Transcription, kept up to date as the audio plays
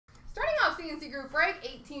CNC Group Break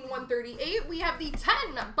 18138. We have the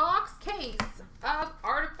 10-box case of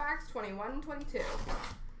Artifacts 2122.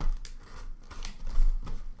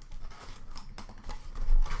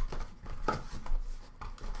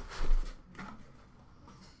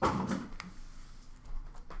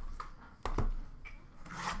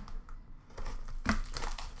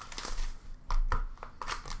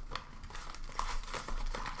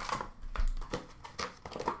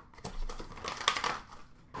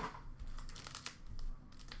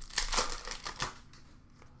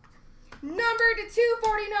 Number to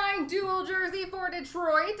 249 dual jersey for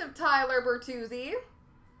Detroit of Tyler Bertuzzi.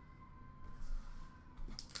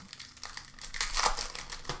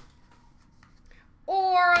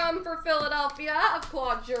 Or for Philadelphia of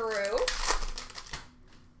Claude Giroux.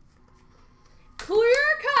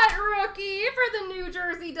 Clear cut rookie for the New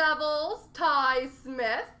Jersey Devils, Ty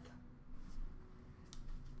Smith.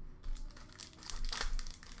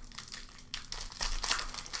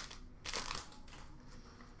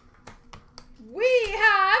 We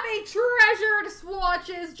have a treasured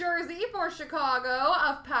swatches jersey for Chicago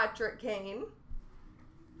of Patrick Kane.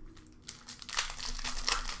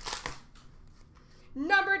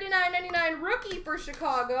 Number to 999 rookie for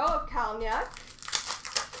Chicago of Kalniak.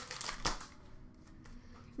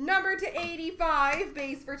 Number to 85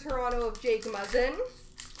 base for Toronto of Jake Muzzin.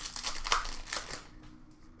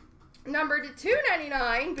 Number to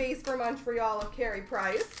 299 base for Montreal of Carey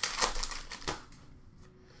Price.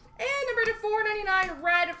 And number to 499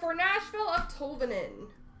 red for Nashville of Tolvanen.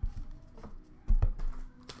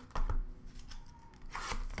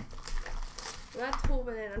 That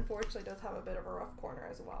Tolvanen unfortunately does have a bit of a rough corner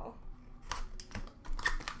as well.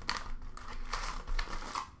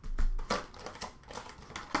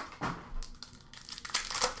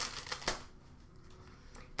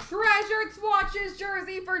 Treasured swatches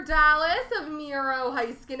jersey for Dallas of Miro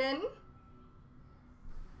Heiskanen.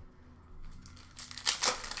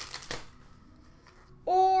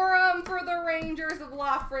 Or for the Rangers of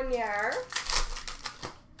Lafreniere.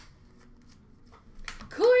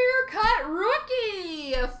 Clear cut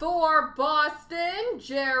rookie for Boston,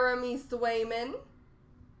 Jeremy Swayman.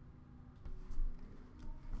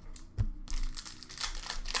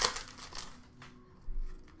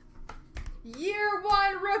 Year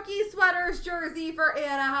 1 rookie sweaters jersey for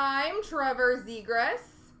Anaheim, Trevor Zegras.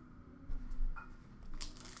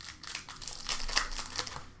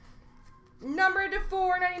 Number to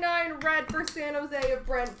 499 red for San Jose of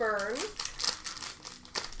Brent Burns.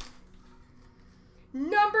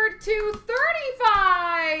 Number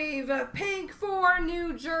 235 pink for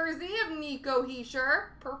New Jersey of Nico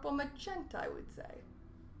Hischier. Purple magenta, I would say.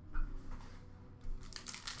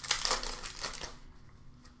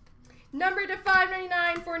 Number to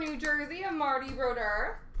 599 for New Jersey of Marty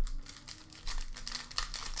Brodeur.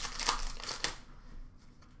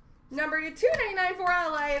 Number to 299 for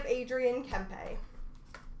LA of Adrian Kempe.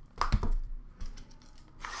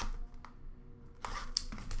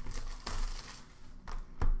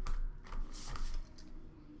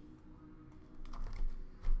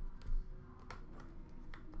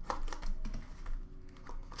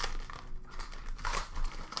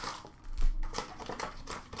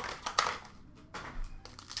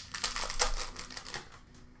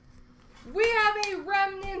 We have a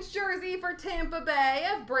remnants jersey for Tampa Bay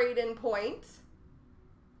of Braden Point.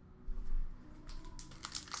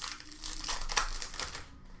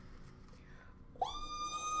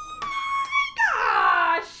 Oh my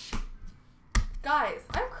gosh! Guys,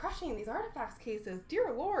 I'm crushing these Artifacts cases.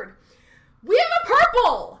 Dear Lord. We have a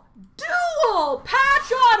purple dual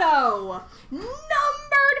patch auto.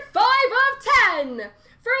 Numbered 5 of 10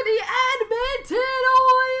 for the Edmonton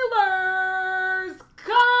Oilers.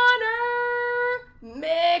 Connor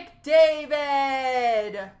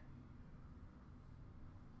McDavid.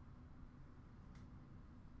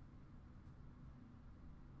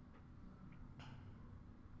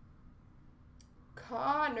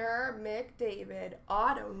 Connor McDavid,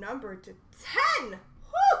 auto number to 10. Woo!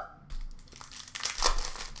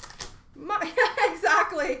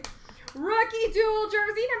 Exactly. Rookie dual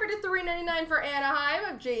jersey, number to 399 for Anaheim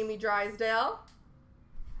of Jamie Drysdale.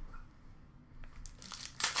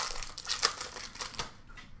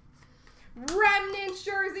 Remnants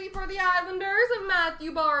jersey for the Islanders of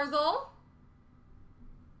Matthew Barzal.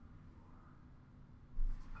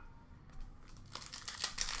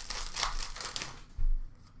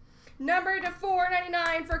 Number to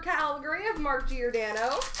 499 for Calgary of Mark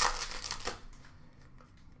Giordano.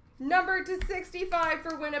 Number to 65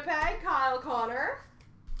 for Winnipeg, Kyle Connor.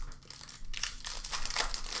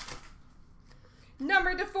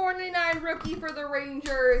 Number to 499 rookie for the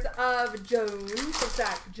Rangers of Jones,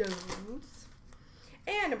 Zach Jones.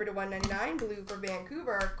 And number to 199 blue for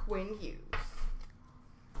Vancouver, Quinn Hughes.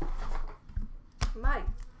 My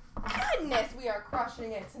goodness, we are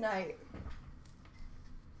crushing it tonight.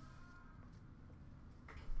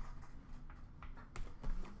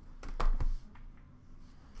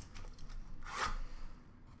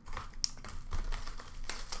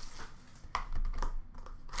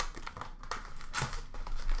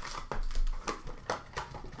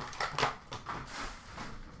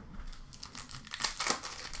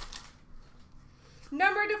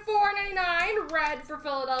 Number to 499, red for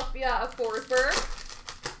Philadelphia of Forsberg.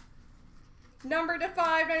 Number to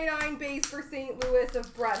 599, base for St. Louis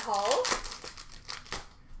of Brett Hull.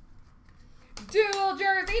 Dual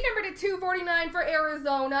jersey, number to 249 for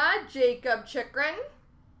Arizona, Jacob Chikrin.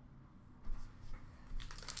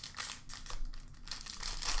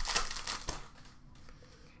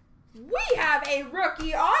 We have a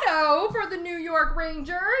rookie auto for the New York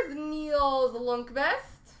Rangers, Niels Lundqvist.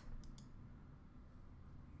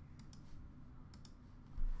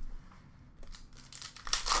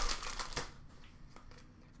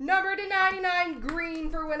 Number to 99, green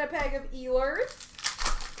for Winnipeg of Ehlers.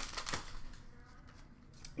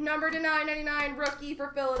 Number to 999, rookie for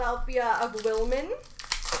Philadelphia of Willman.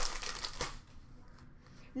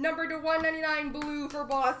 Number to 199, blue for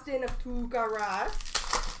Boston of Tuukka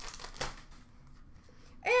Rask.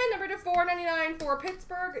 And number to 499 for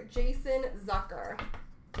Pittsburgh, Jason Zucker.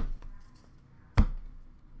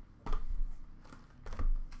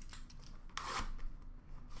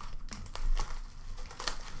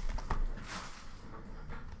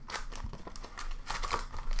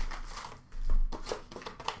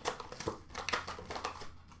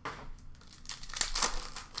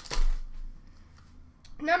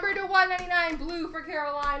 Number to 199, blue for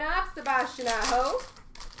Carolina, Sebastian Aho.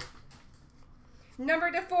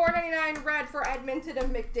 Number to 499, red for Edmonton of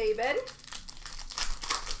McDavid.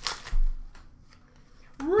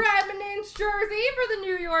 Remnants jersey for the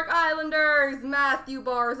New York Islanders, Matthew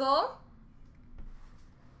Barzal.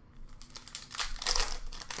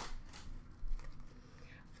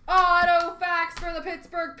 Auto facts for the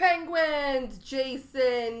Pittsburgh Penguins,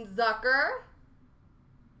 Jason Zucker.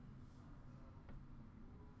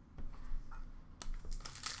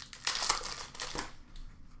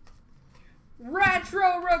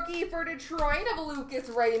 Retro rookie for Detroit of Lucas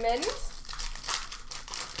Raymond.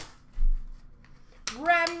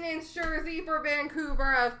 Remnants jersey for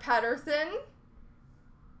Vancouver of Pettersson.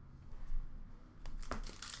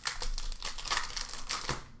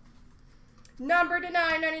 Number to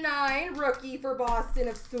 999, rookie for Boston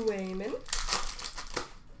of Swayman.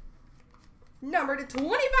 Number to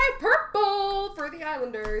 25, purple for the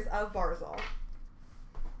Islanders of Barzal.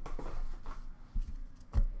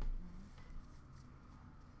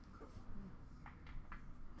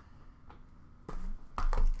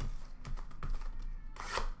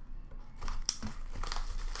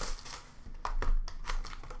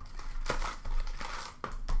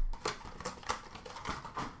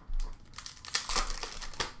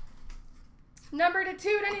 Number to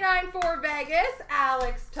 299 for Vegas,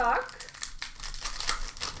 Alex Tuck.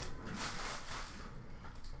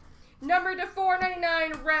 Number to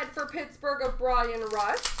 499, red for Pittsburgh of Brian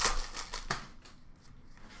Russ.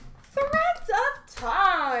 Threads of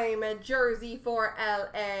Time, a jersey for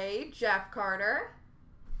LA, Jeff Carter.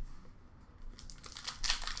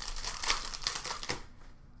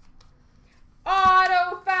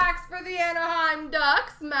 Auto facts for the Anaheim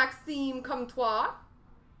Ducks, Maxime Comtois.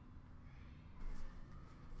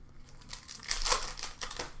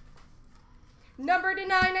 Number to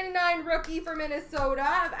 999, rookie for Minnesota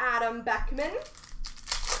of Adam Beckman.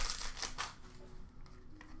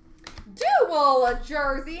 Dual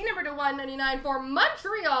jersey, number to 199 for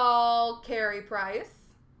Montreal, Carey Price.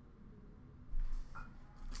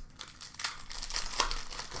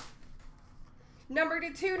 Number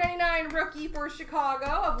to 299, rookie for Chicago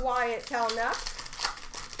of Wyatt Kelnick.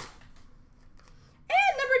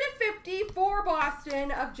 And number to 50 for Boston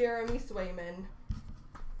of Jeremy Swayman.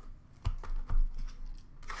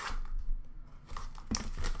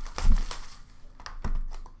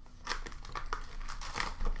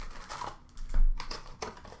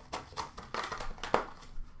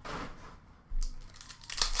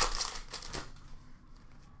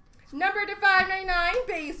 Number to 599,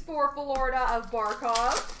 base for Florida of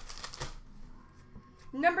Barkov.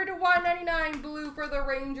 Number to 199, blue for the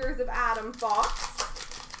Rangers of Adam Fox.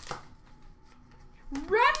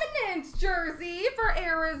 Remnants jersey for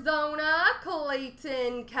Arizona,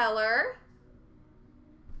 Clayton Keller.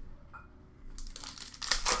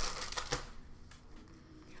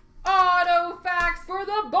 for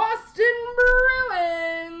the Boston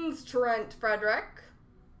Bruins, Trent Frederick.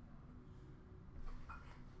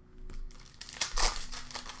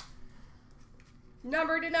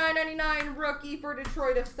 Number to 999, rookie for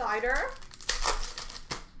Detroit of Sider.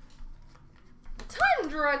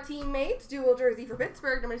 Tundra teammates, dual jersey for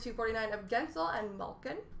Pittsburgh, number 249 of Gensel and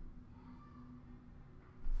Malkin.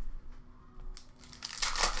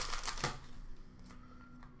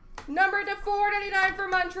 Number to 499 for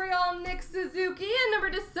Montreal, Nick Suzuki. And number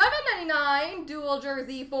to 799, dual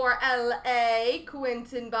jersey for LA,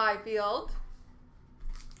 Quinton Byfield.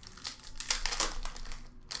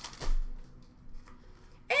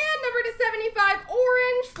 And number to 75,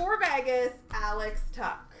 orange for Vegas, Alex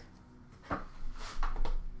Tuck.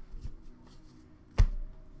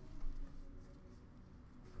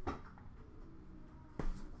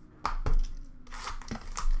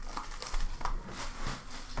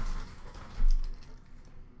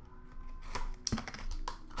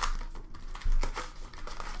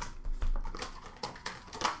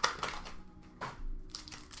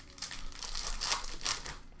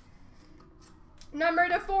 Number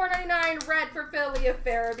to 499, red for Philly of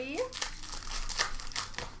Farabee.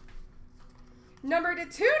 Number to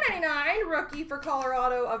 299, rookie for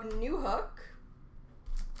Colorado of Newhook.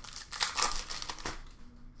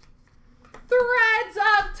 Threads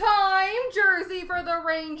of Time, jersey for the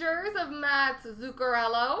Rangers of Matt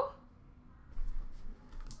Zuccarello.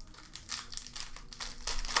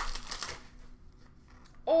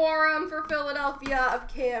 Aurum for Philadelphia of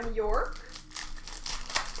Cam York.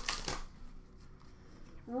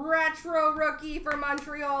 Retro rookie for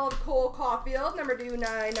Montreal of Cole Caulfield, number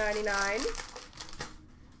 2/999.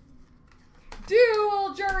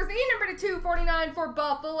 Dual jersey, number 249 for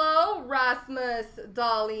Buffalo, Rasmus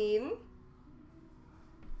Dahlin.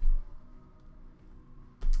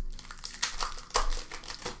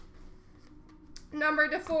 Number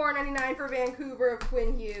to 499 for Vancouver of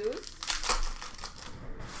Quinn Hughes.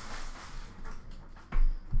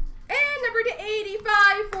 Number to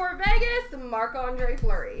 85 for Vegas, Marc-Andre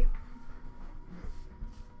Fleury.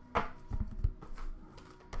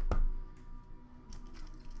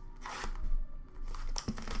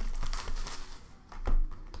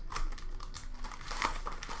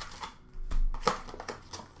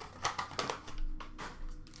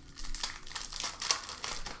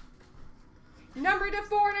 Number to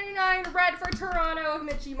 499, red for Toronto of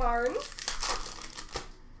Mitchie Marnes.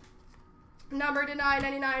 Number to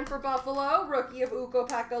 999 for Buffalo, rookie of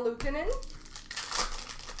Ukko-Pekka Luukkonen.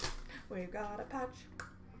 We've got a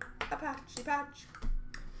patchy patch.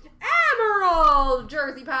 Emerald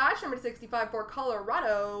jersey patch, number 65 for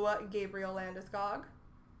Colorado, Gabriel Landeskog.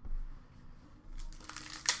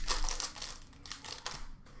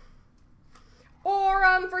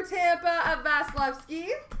 Aurum for Tampa of Vasilevsky.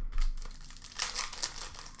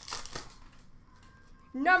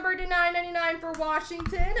 Number to 999 for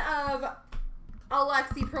Washington of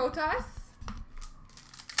Alexi Protas.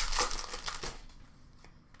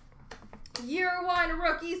 Year 1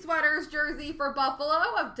 rookie sweaters jersey for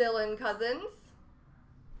Buffalo of Dylan Cousins.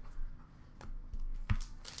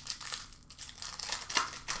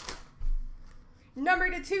 Number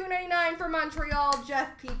to 299 for Montreal,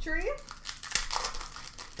 Jeff Petrie.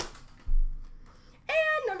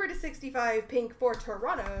 And number to 65, pink for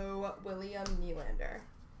Toronto, William Nylander.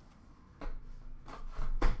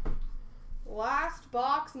 Last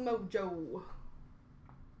box mojo.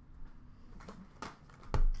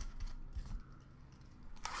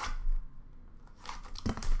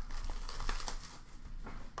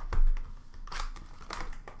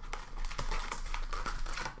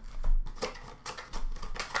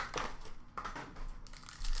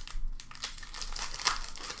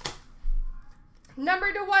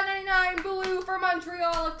 Number to 199, blue for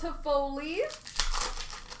Montreal of Toffoli.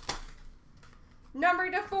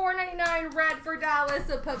 Number to 499, red for Dallas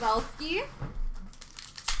of Pavelski.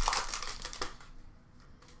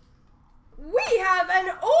 We have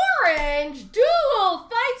an orange dual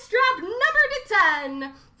fight strap number to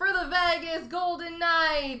 10 for the Vegas Golden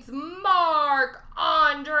Knights, Marc-Andre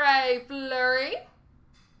Fleury.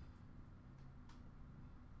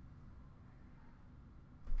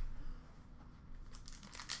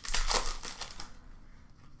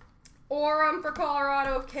 Aurum for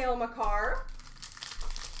Colorado of Cale Makar.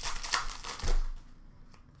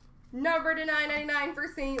 Number to 999 for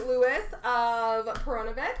St. Louis of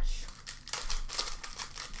Perunovich.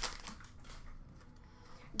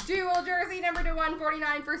 Dual jersey number to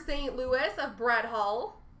 149 for St. Louis of Brett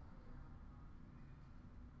Hull.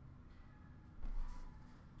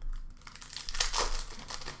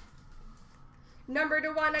 Number to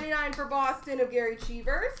 199 for Boston of Gary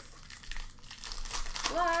Cheevers.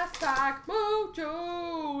 Last pack,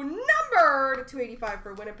 Mojo, numbered 285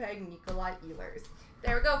 for Winnipeg, Nikolai Ehlers.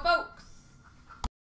 There we go, folks.